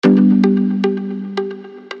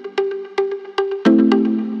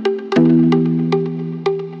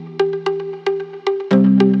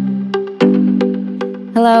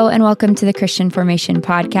Hello, and welcome to the Christian Formation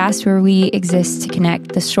Podcast, where we exist to connect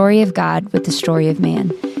the story of God with the story of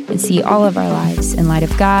man and see all of our lives in light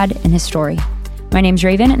of God and His story. My name's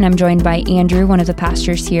Raven, and I'm joined by Andrew, one of the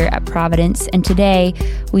pastors here at Providence, and today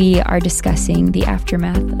we are discussing the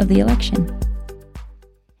aftermath of the election.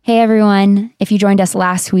 Hey everyone, if you joined us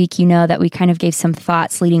last week, you know that we kind of gave some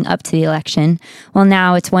thoughts leading up to the election. Well,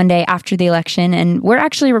 now it's one day after the election, and we're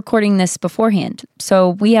actually recording this beforehand, so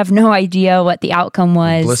we have no idea what the outcome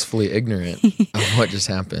was. Blissfully ignorant of what just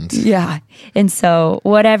happened. Yeah, and so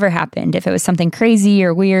whatever happened, if it was something crazy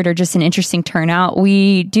or weird or just an interesting turnout,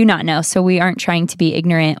 we do not know, so we aren't trying to be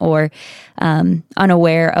ignorant or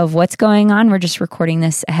unaware of what's going on. We're just recording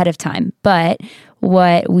this ahead of time, but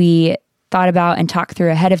what we thought about and talked through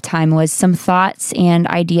ahead of time was some thoughts and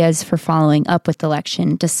ideas for following up with the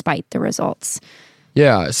election despite the results.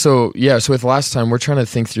 So with last time, we're trying to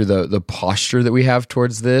think through the posture that we have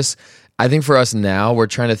towards this. I think for us now, we're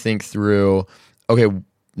trying to think through, okay,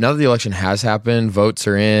 now that the election has happened, votes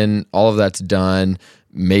are in, all of that's done.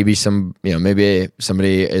 Maybe maybe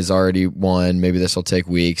somebody is already won. Maybe this will take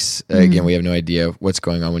weeks. Again, we have no idea what's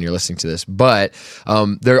going on when you're listening to this. But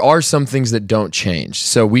there are some things that don't change.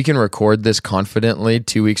 So we can record this confidently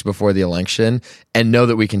 2 weeks before the election and know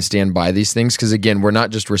that we can stand by these things. Because again, we're not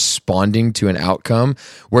just responding to an outcome.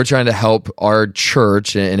 We're trying to help our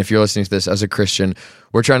church. And if you're listening to this as a Christian,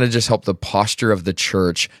 we're trying to just help the posture of the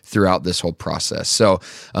church throughout this whole process. So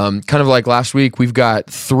kind of like last week, we've got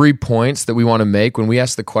 3 points that we want to make when we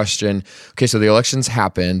ask the question, okay, so the election's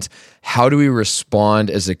happened. How do we respond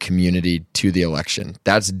as a community to the election?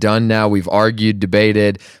 That's done now. We've argued,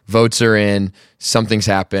 debated, votes are in, something's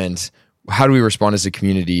happened. How do we respond as a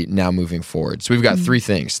community now moving forward? So we've got 3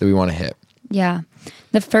 things that we want to hit. Yeah.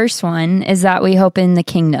 The first one is that we hope in the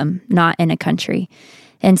kingdom, not in a country.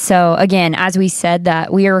 And so, again, as we said,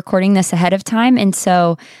 that we are recording this ahead of time. And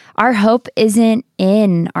so our hope isn't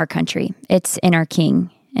in our country. It's in our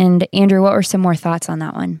King. And Andrew, what were some more thoughts on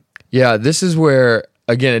that one? Yeah, this is where,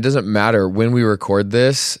 again, it doesn't matter when we record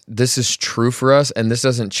this. This is true for us, and this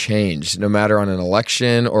doesn't change no matter on an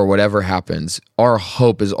election or whatever happens. Our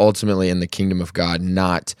hope is ultimately in the kingdom of God,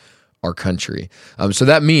 not our country. So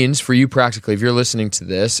that means for you practically, if you're listening to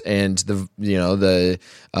this and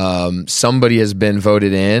somebody has been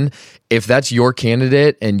voted in, if that's your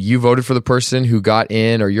candidate and you voted for the person who got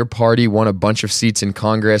in, or your party won a bunch of seats in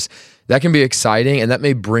Congress, that can be exciting, and that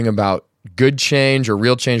may bring about good change or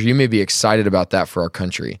real change. You may be excited about that for our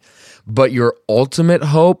country. But your ultimate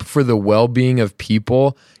hope for the well-being of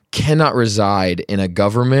people cannot reside in a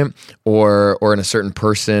government or in a certain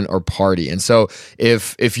person or party. And so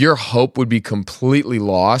if your hope would be completely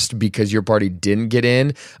lost because your party didn't get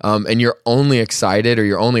in, and you're only excited or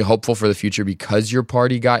you're only hopeful for the future because your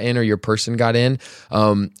party got in or your person got in,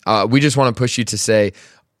 we just want to push you to say,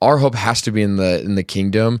 our hope has to be in the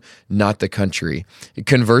kingdom, not the country.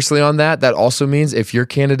 Conversely on that also means if your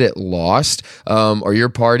candidate lost, or your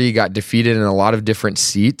party got defeated in a lot of different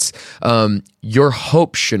seats, your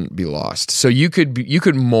hope shouldn't be lost. So you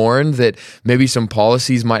could mourn that maybe some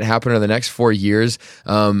policies might happen in the next 4 years,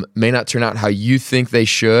 may not turn out how you think they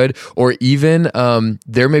should, or even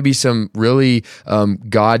there may be some really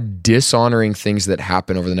God dishonoring things that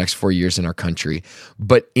happen over the next 4 years in our country.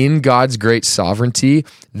 But in God's great sovereignty,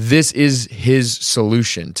 this is His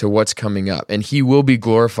solution to what's coming up, and He will be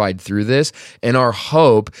glorified through this. And our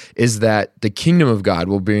hope is that the kingdom of God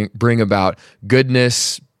will bring about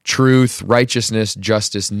goodness, truth, righteousness,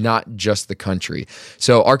 justice, not just the country.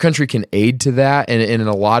 So our country can aid to that, and in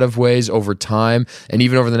a lot of ways over time, and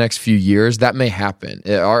even over the next few years, that may happen.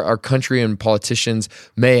 Our country and politicians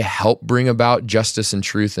may help bring about justice and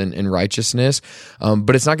truth and righteousness,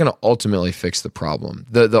 but it's not going to ultimately fix the problem.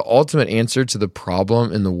 The ultimate answer to the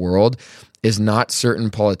problem in the world is not certain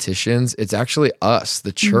politicians. It's actually us,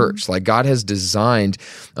 the church. Like God has designed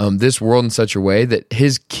this world in such a way that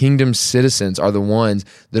His kingdom citizens are the ones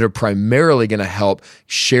that are primarily going to help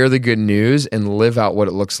share the good news and live out what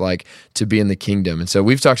it looks like to be in the kingdom. And so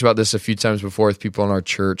we've talked about this a few times before with people in our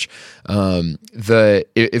church.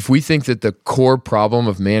 If we think that the core problem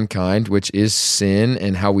of mankind, which is sin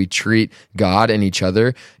and how we treat God and each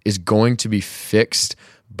other, is going to be fixed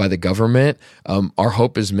by the government, our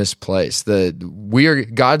hope is misplaced.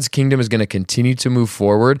 God's kingdom is going to continue to move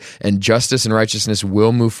forward, and justice and righteousness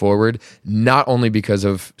will move forward, not only because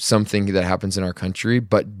of something that happens in our country,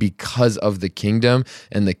 but because of the kingdom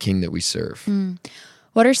and the king that we serve.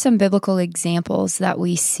 What are some biblical examples that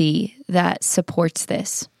we see that supports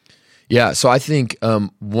this? Yeah, so I think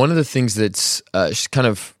one of the things that's kind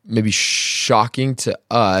of maybe shocking to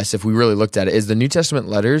us if we really looked at it is the New Testament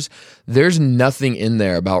letters. There's nothing in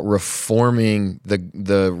there about reforming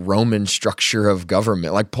the Roman structure of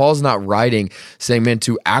government. Like Paul's not writing saying, man,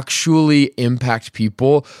 to actually impact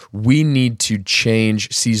people, we need to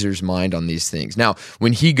change Caesar's mind on these things. Now,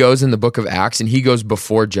 when he goes in the book of Acts and he goes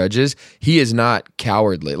before judges, he is not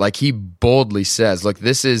cowardly. Like he boldly says, look,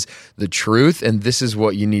 this is the truth and this is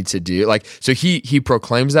what you need to do. Like, so he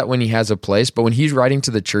proclaims that when he has a place, but when he's writing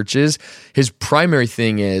to the churches, his primary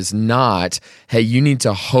thing is not, hey, you need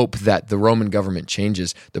to hope that the Roman government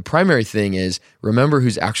changes. The primary thing is remember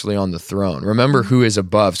who's actually on the throne. Remember who is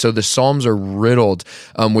above. So the Psalms are riddled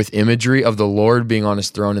with imagery of the Lord being on his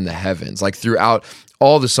throne in the heavens. Like throughout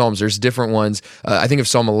all the Psalms, there's different ones. I think of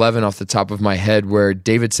Psalm 11 off the top of my head where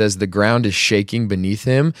David says the ground is shaking beneath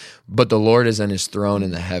him, but the Lord is on his throne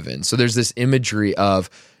in the heavens. So there's this imagery of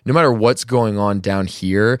no matter what's going on down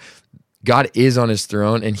here, God is on his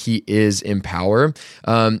throne and he is in power.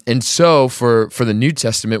 And so for the New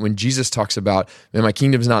Testament, when Jesus talks about, man, my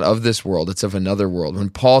kingdom is not of this world, it's of another world. When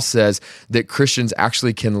Paul says that Christians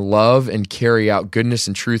actually can love and carry out goodness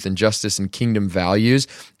and truth and justice and kingdom values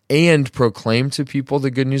and proclaim to people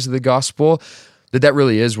the good news of the gospel, that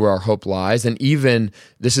really is where our hope lies. And even,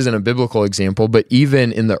 this isn't a biblical example, but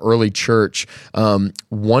even in the early church,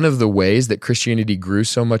 one of the ways that Christianity grew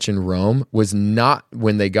so much in Rome was not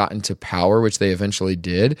when they got into power, which they eventually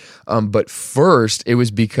did, but first it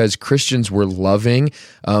was because Christians were loving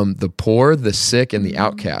the poor, the sick, and the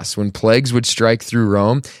outcasts. When plagues would strike through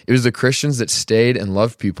Rome, it was the Christians that stayed and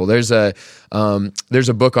loved people. There's a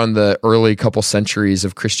book on the early couple centuries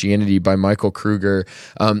of Christianity by Michael Kruger,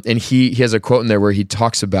 and he has a quote in there where he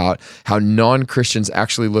talks about how non-Christians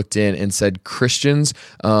actually looked in and said Christians,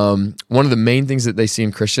 one of the main things that they see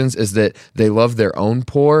in Christians is that they love their own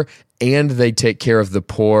poor and they take care of the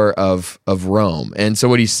poor of Rome. And so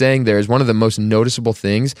what he's saying there is one of the most noticeable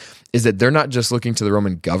things is that they're not just looking to the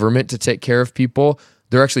Roman government to take care of people,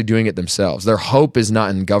 they're actually doing it themselves. Their hope is not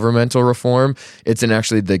in governmental reform, it's in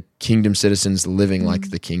actually the kingdom citizens living like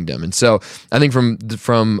the kingdom. And so I think from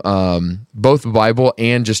both the Bible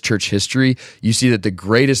and just church history, you see that the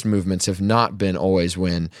greatest movements have not been always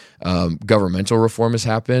when governmental reform has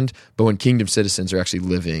happened, but when kingdom citizens are actually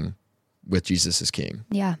living with Jesus as king.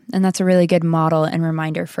 Yeah, and that's a really good model and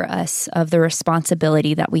reminder for us of the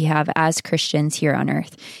responsibility that we have as Christians here on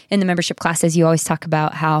earth. In the membership classes, you always talk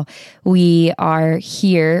about how we are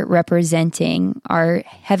here representing our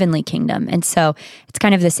heavenly kingdom. And so it's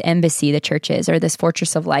kind of this embassy, the church is, or this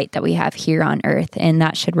fortress of light that we have here on earth. And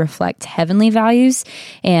that should reflect heavenly values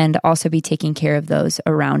and also be taking care of those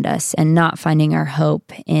around us and not finding our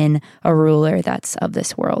hope in a ruler that's of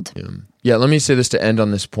this world. Yeah, let me say this to end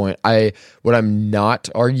on this point. What I'm not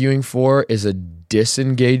arguing for is a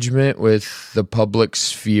disengagement with the public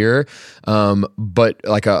sphere, but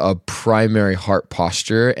like a primary heart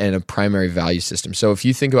posture and a primary value system. So if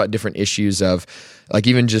you think about different issues of, like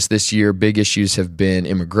even just this year, big issues have been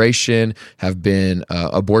immigration, have been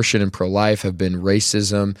abortion and pro-life, have been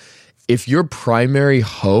racism. If your primary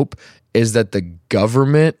hope is that the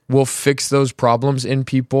government will fix those problems in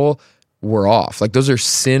people, we're off. Like those are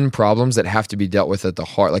sin problems that have to be dealt with at the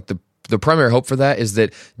heart. Like the primary hope for that is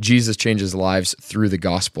that Jesus changes lives through the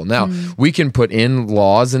gospel. Now, we can put in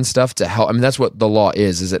laws and stuff to help. I mean, that's what the law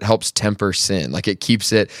is it helps temper sin. Like it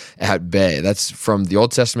keeps it at bay. That's from the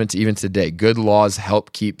Old Testament to even today. Good laws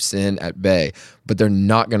help keep sin at bay, but they're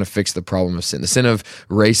not going to fix the problem of sin. The sin of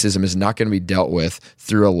racism is not going to be dealt with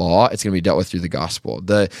through a law. It's going to be dealt with through the gospel.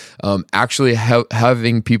 The actually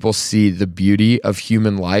having people see the beauty of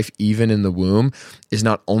human life, even in the womb, is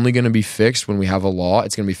not only going to be fixed when we have a law,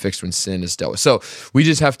 it's going to be fixed when sin is dealt with. So we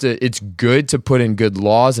just have to, it's good to put in good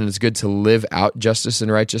laws and it's good to live out justice and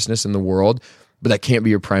righteousness in the world, but that can't be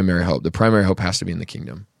your primary hope. The primary hope has to be in the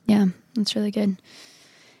kingdom. Yeah, that's really good.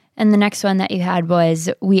 And the next one that you had was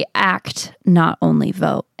we act, not only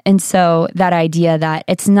vote. And so that idea that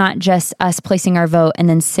it's not just us placing our vote and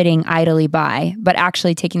then sitting idly by, but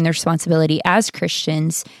actually taking the responsibility as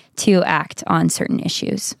Christians to act on certain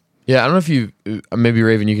issues. Yeah, I don't know if you, maybe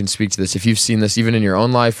Raven, you can speak to this, if you've seen this even in your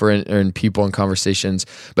own life or in people and conversations,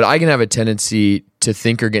 but I can have a tendency to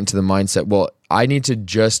think or get into the mindset, well, I need to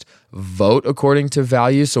just vote according to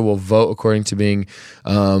values, so we'll vote according to being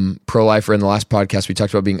pro-lifer. In the last podcast, we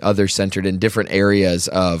talked about being other-centered in different areas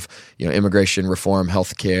of immigration, reform,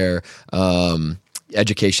 healthcare,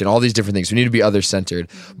 education, all these different things. We need to be other-centered.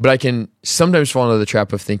 But I can sometimes fall into the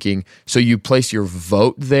trap of thinking, so you place your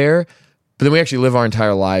vote there, but then we actually live our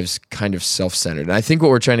entire lives kind of self-centered. And I think what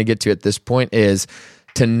we're trying to get to at this point is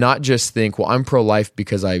to not just think, well, I'm pro-life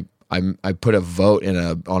because I I put a vote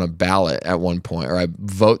on a ballot at one point, or I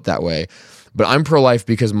vote that way. But I'm pro-life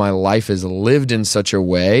because my life is lived in such a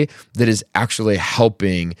way that is actually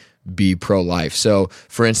helping be pro-life. So,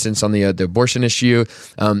 for instance, on the abortion issue,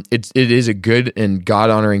 it is a good and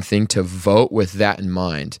God-honoring thing to vote with that in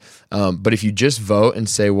mind. But if you just vote and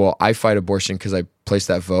say, well, I fight abortion because I placed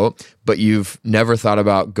that vote, but you've never thought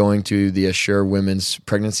about going to the Assure Women's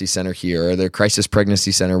Pregnancy Center here or the Crisis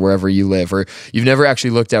Pregnancy Center wherever you live, or you've never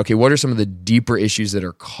actually looked at, okay, what are some of the deeper issues that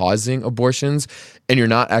are causing abortions, and you're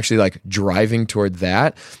not actually like driving toward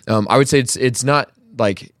that, I would say it's not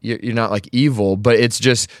like you're not like evil, but it's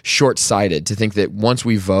just short-sighted to think that once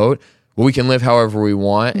we vote, well, we can live however we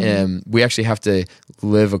want, and we actually have to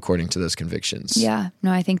live according to those convictions. Yeah,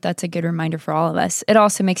 no, I think that's a good reminder for all of us. It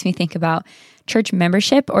also makes me think about church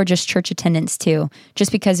membership or just church attendance too.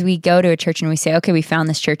 Just because we go to a church and we say, okay, we found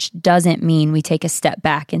this church, doesn't mean we take a step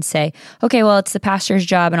back and say, okay, well, it's the pastor's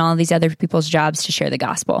job and all of these other people's jobs to share the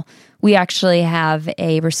gospel. We actually have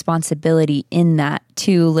a responsibility in that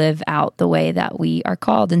to live out the way that we are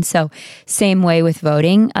called. And so same way with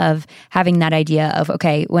voting, of having that idea of,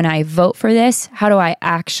 okay, when I vote for this, how do I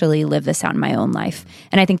actually live this out in my own life?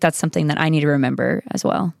 And I think that's something that I need to remember as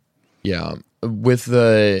well. Yeah.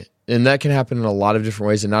 And that can happen in a lot of different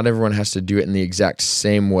ways, and not everyone has to do it in the exact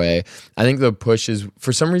same way. I think the push is,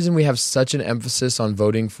 for some reason, we have such an emphasis on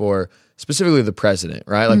voting for specifically the president,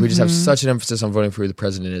 right? Like we just have such an emphasis on voting for who the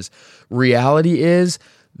president is. Reality is,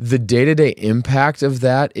 the day-to-day impact of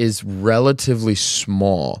that is relatively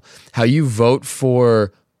small. How you vote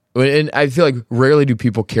for, and I feel like rarely do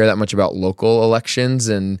people care that much about local elections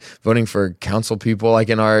and voting for council people like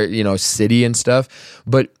in our, city and stuff.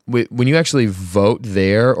 But when you actually vote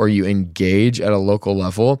there, or you engage at a local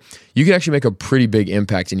level, you can actually make a pretty big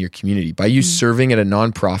impact in your community. By you serving at a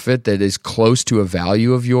nonprofit that is close to a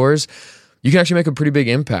value of yours, you can actually make a pretty big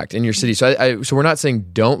impact in your city. So so we're not saying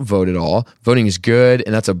don't vote at all. Voting is good,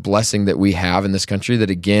 and that's a blessing that we have in this country that,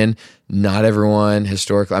 again, not everyone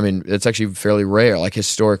historically, I mean, it's actually fairly rare, like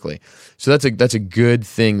historically. So that's a good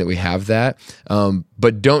thing that we have that.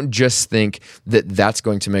 But don't just think that that's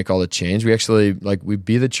going to make all the change. We actually, we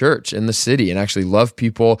be the church in the city and actually love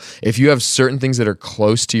people. If you have certain things that are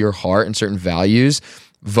close to your heart and certain values,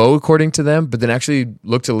 vote according to them, but then actually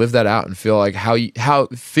look to live that out and feel like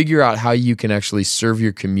figure out how you can actually serve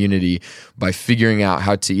your community by figuring out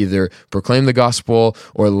how to either proclaim the gospel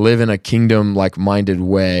or live in a kingdom-like-minded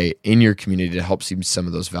way in your community to help see some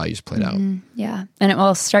of those values played out. Yeah. And it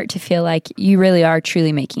will start to feel like you really are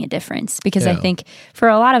truly making a difference, because I think for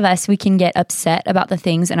a lot of us, we can get upset about the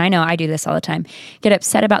things, and I know I do this all the time, get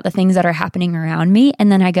upset about the things that are happening around me,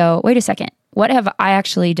 and then I go, wait a second, what have I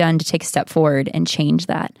actually done to take a step forward and change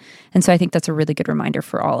that? And so I think that's a really good reminder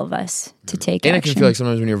for all of us to take action. And it can feel like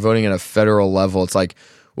sometimes when you're voting at a federal level, it's like,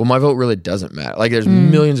 well, my vote really doesn't matter. Like there's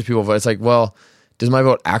millions of people vote. It's like, well, does my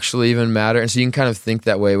vote actually even matter? And so you can kind of think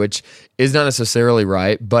that way, which is not necessarily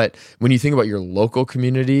right. But when you think about your local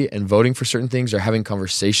community and voting for certain things or having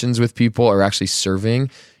conversations with people or actually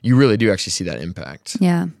serving, you really do actually see that impact.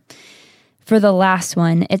 Yeah. For the last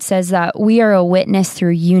one, it says that we are a witness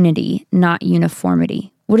through unity, not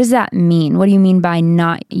uniformity. What does that mean? What do you mean by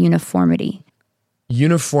not uniformity?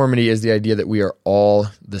 Uniformity is the idea that we are all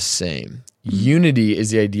the same. Unity is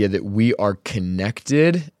the idea that we are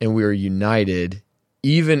connected and we are united,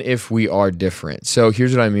 even if we are different. So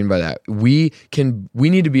here's what I mean by that. We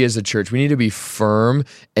need to be, as a church, we need to be firm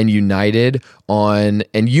and united on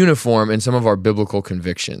and uniform in some of our biblical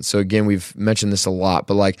convictions. So again, we've mentioned this a lot,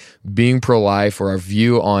 but like being pro-life or our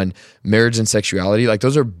view on marriage and sexuality, like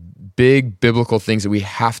those are big biblical things that we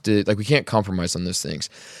have to, we can't compromise on those things.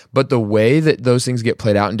 But the way that those things get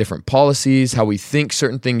played out in different policies, how we think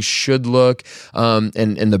certain things should look, and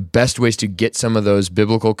the best ways to get some of those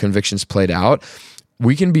biblical convictions played out,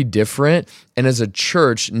 we can be different. And as a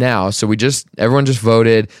church now, so everyone just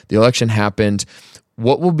voted, the election happened.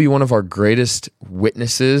 What will be one of our greatest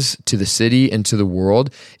witnesses to the city and to the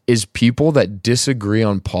world is people that disagree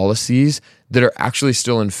on policies that are actually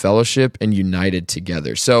still in fellowship and united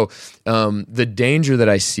together. So the danger that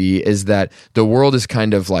I see is that the world is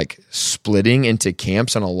kind of like splitting into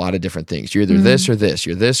camps on a lot of different things. You're either this or this,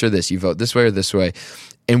 you're this or this, you vote this way or this way.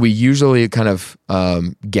 And we usually kind of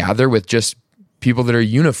gather with just people that are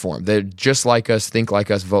uniform. They're just like us, think like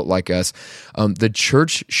us, vote like us. The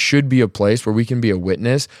church should be a place where we can be a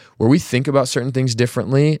witness, where we think about certain things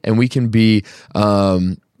differently, and we can be,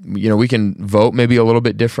 we can vote maybe a little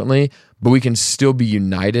bit differently, but we can still be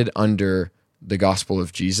united under the gospel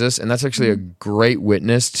of Jesus. And that's actually a great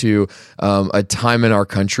witness to a time in our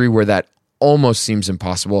country where that almost seems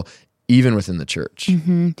impossible, even within the church.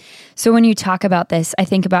 So when you talk about this, I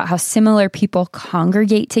think about how similar people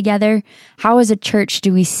congregate together. How as a church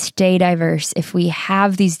do we stay diverse if we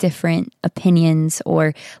have these different opinions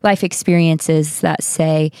or life experiences that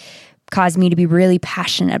say, cause me to be really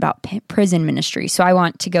passionate about prison ministry. So I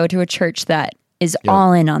want to go to a church that is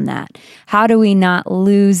all in on that. How do we not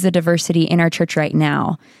lose the diversity in our church right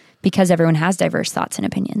now? Because everyone has diverse thoughts and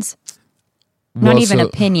opinions. Not even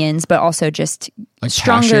opinions, but also just like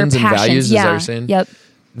stronger passions and values, is that what you're saying? Yep.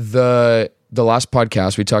 The last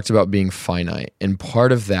podcast, we talked about being finite. And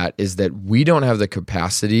part of that is that we don't have the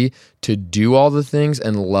capacity to do all the things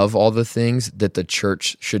and love all the things that the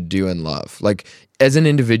church should do and love. Like as an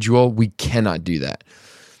individual, we cannot do that.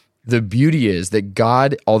 The beauty is that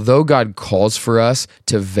God, although God calls for us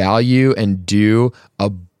to value and do a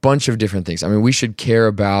bunch of different things. I mean, we should care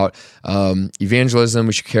about evangelism.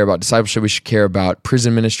 We should care about discipleship. We should care about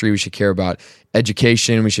prison ministry. We should care about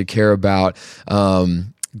education. We should care about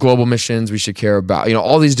global missions. We should care about,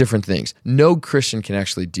 all these different things. No Christian can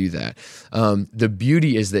actually do that. The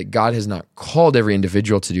beauty is that God has not called every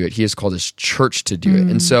individual to do it. He has called his church to do it.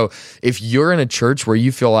 And so if you're in a church where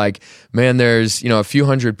you feel like, man, there's, a few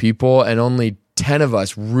hundred people and only 10 of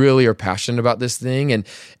us really are passionate about this thing,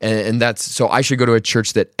 and that's, so I should go to a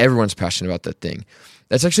church that everyone's passionate about that thing.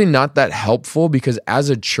 That's actually not that helpful, because as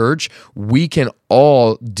a church, we can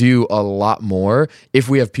all do a lot more if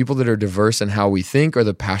we have people that are diverse in how we think or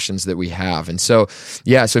the passions that we have. And so,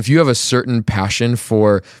 so if you have a certain passion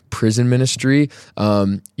for prison ministry,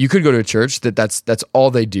 you could go to a church that's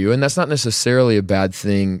all they do, and that's not necessarily a bad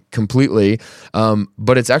thing completely.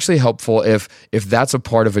 But it's actually helpful if that's a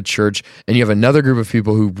part of a church, and you have another group of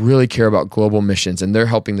people who really care about global missions, and they're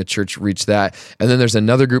helping the church reach that. And then there's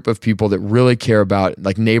another group of people that really care about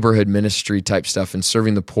like neighborhood ministry type stuff and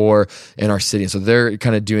serving the poor in our city. And so they're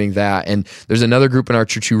kind of doing that. And there's another group in our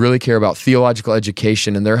church who really care about theological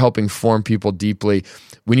education, and they're helping form people deeply.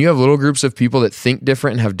 When you have little groups of people that think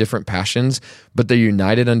different and have different passions, but they're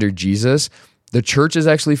united under Jesus, the church is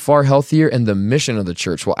actually far healthier, and the mission of the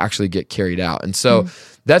church will actually get carried out. And so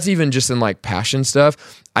that's even just in like passion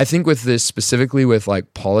stuff. I think with this specifically with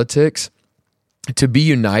like politics, to be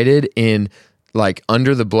united in like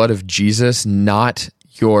under the blood of Jesus, not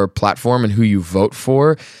your platform and who you vote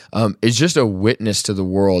for, is just a witness to the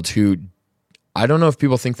world who, I don't know if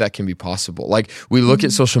people think that can be possible. Like we look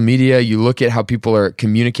at social media, you look at how people are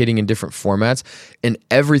communicating in different formats, and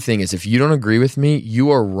everything is, if you don't agree with me,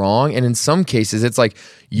 you are wrong. And in some cases, it's like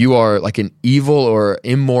you are like an evil or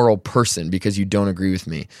immoral person because you don't agree with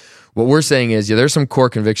me. What we're saying is, there's some core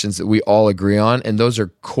convictions that we all agree on, and those are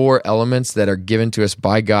core elements that are given to us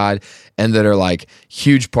by God and that are like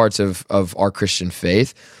huge parts of our Christian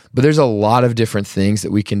faith. But there's a lot of different things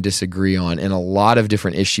that we can disagree on, and a lot of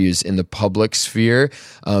different issues in the public sphere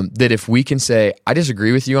that if we can say, I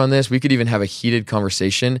disagree with you on this, we could even have a heated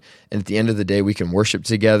conversation, and at the end of the day, we can worship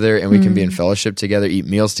together, and we can be in fellowship together, eat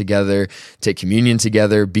meals together, take communion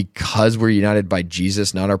together, because we're united by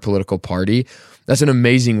Jesus, not our political party. That's an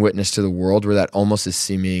amazing witness to the world where that almost is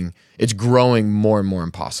seeming, it's growing more and more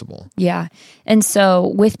impossible. Yeah. And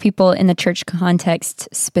so with people in the church context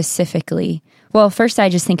specifically, well, first I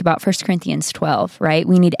just think about 1 Corinthians 12, right?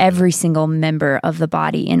 We need every single member of the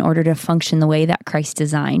body in order to function the way that Christ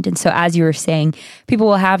designed. And so as you were saying, people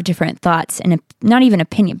will have different thoughts and not even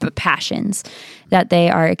opinion, but passions that they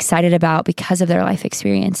are excited about because of their life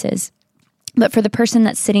experiences. But for the person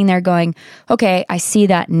that's sitting there going, okay, I see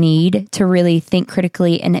that need to really think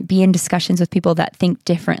critically and be in discussions with people that think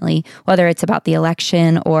differently, whether it's about the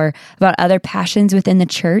election or about other passions within the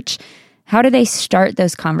church, how do they start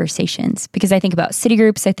those conversations? Because I think about city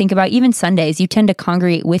groups, I think about even Sundays, you tend to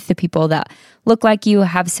congregate with the people that look like you,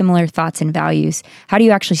 have similar thoughts and values. How do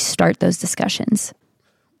you actually start those discussions?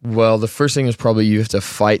 Well, the first thing is probably you have to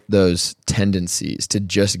fight those tendencies to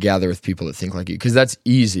just gather with people that think like you, because that's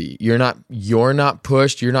easy. You're not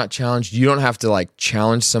pushed, you're not challenged. You don't have to like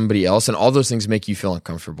challenge somebody else, and all those things make you feel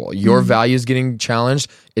uncomfortable. Your values getting challenged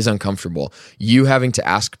is uncomfortable. You having to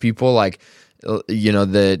ask people like,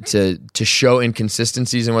 to show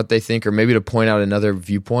inconsistencies in what they think, or maybe to point out another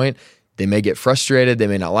viewpoint, they may get frustrated, they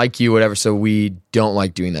may not like you, whatever. So we don't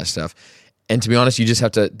like doing that stuff. And to be honest, you just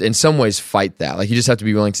have to, in some ways, fight that. Like, you just have to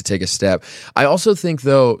be willing to take a step. I also think,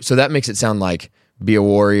 though, so that makes it sound like be a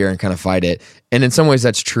warrior and kind of fight it. And in some ways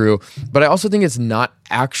that's true. But I also think it's not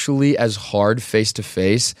actually as hard face to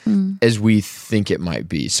face as we think it might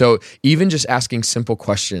be. So even just asking simple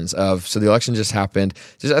questions of, so the election just happened,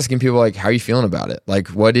 just asking people like, how are you feeling about it? Like,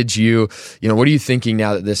 what are you thinking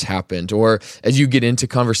now that this happened? Or as you get into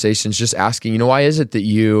conversations, just asking, why is it that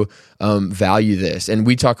you value this? And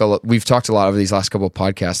we've talked a lot over these last couple of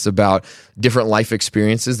podcasts about different life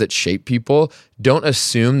experiences that shape people. Don't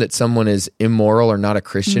assume that someone is immoral or not a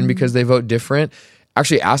Christian because they vote different.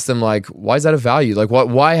 Actually ask them, like, why is that a value? Like,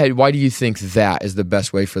 why do you think that is the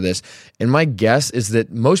best way for this? And my guess is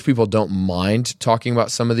that most people don't mind talking about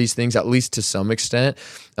some of these things, at least to some extent.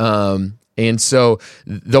 And so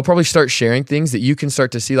they'll probably start sharing things that you can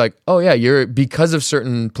start to see, like, oh yeah, because of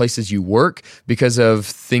certain places you work, because of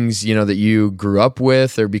things, that you grew up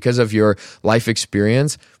with, or because of your life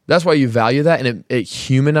experience. That's why you value that. And it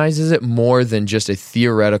humanizes it more than just a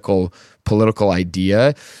theoretical political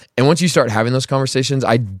idea. And once you start having those conversations,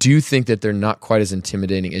 I do think that they're not quite as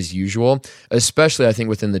intimidating as usual, especially I think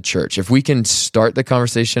within the church. If we can start the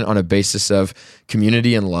conversation on a basis of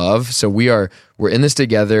community and love, so we're in this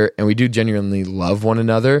together and we do genuinely love one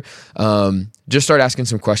another, just start asking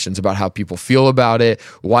some questions about how people feel about it,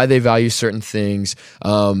 why they value certain things.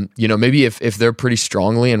 Maybe if they're pretty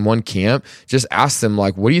strongly in one camp, just ask them,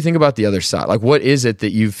 like, what do you think about the other side? Like, what is it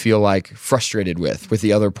that you feel like frustrated with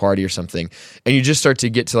the other party or something? And you just start to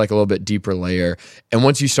get to like a little bit deeper layer. And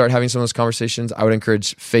once you start having some of those conversations, I would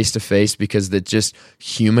encourage face to face, because that just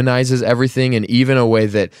humanizes everything. And even a way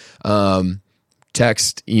that,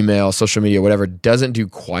 text, email, social media, whatever, doesn't do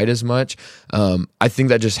quite as much. I think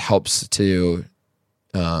that just helps to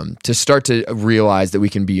start to realize that we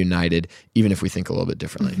can be united, even if we think a little bit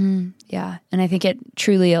differently. Mm-hmm. Yeah. And I think it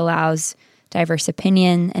truly allows diverse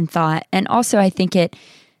opinion and thought. And also I think it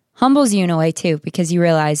humbles you in a way too, because you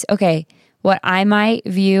realize, okay, what I might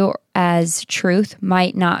view as truth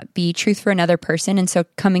might not be truth for another person. And so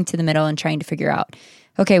coming to the middle and trying to figure out,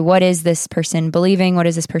 okay, what is this person believing? What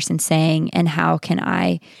is this person saying? And how can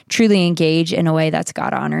I truly engage in a way that's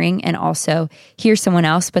God-honoring and also hear someone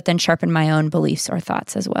else, but then sharpen my own beliefs or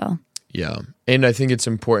thoughts as well? Yeah. And I think it's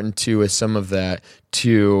important too, with some of that,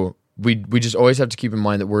 we just always have to keep in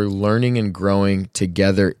mind that we're learning and growing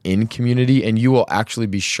together in community, and you will actually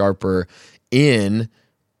be sharper in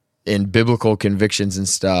biblical convictions and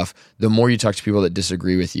stuff the more you talk to people that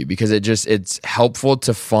disagree with you, because it's helpful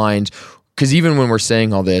to find. Because even when we're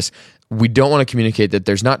saying all this, we don't want to communicate that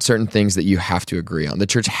there's not certain things that you have to agree on. The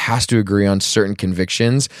church has to agree on certain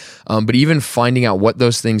convictions, but even finding out what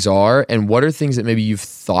those things are and what are things that maybe you've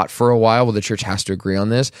thought for a while, well, the church has to agree on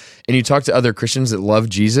this. And you talk to other Christians that love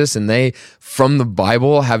Jesus and they, from the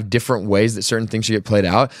Bible, have different ways that certain things should get played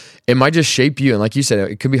out. It might just shape you. And like you said,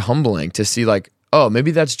 it could be humbling to see, like, oh,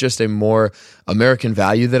 maybe that's just a more American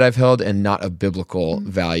value that I've held and not a biblical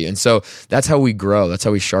value. And so that's how we grow. That's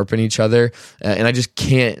how we sharpen each other. And I just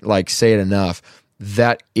can't say it enough.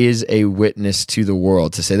 That is a witness to the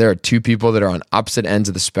world, to say there are two people that are on opposite ends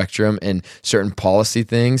of the spectrum in certain policy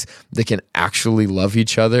things that can actually love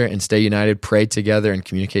each other and stay united, pray together, and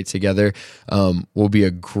communicate together, will be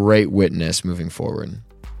a great witness moving forward.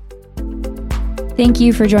 Thank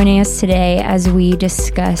you for joining us today as we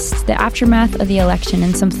discussed the aftermath of the election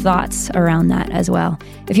and some thoughts around that as well.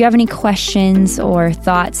 If you have any questions or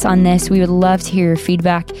thoughts on this, we would love to hear your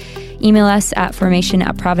feedback. Email us at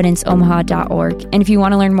formation@providenceomaha.org. And if you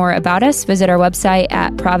want to learn more about us, visit our website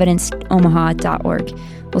at providenceomaha.org.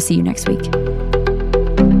 We'll see you next week.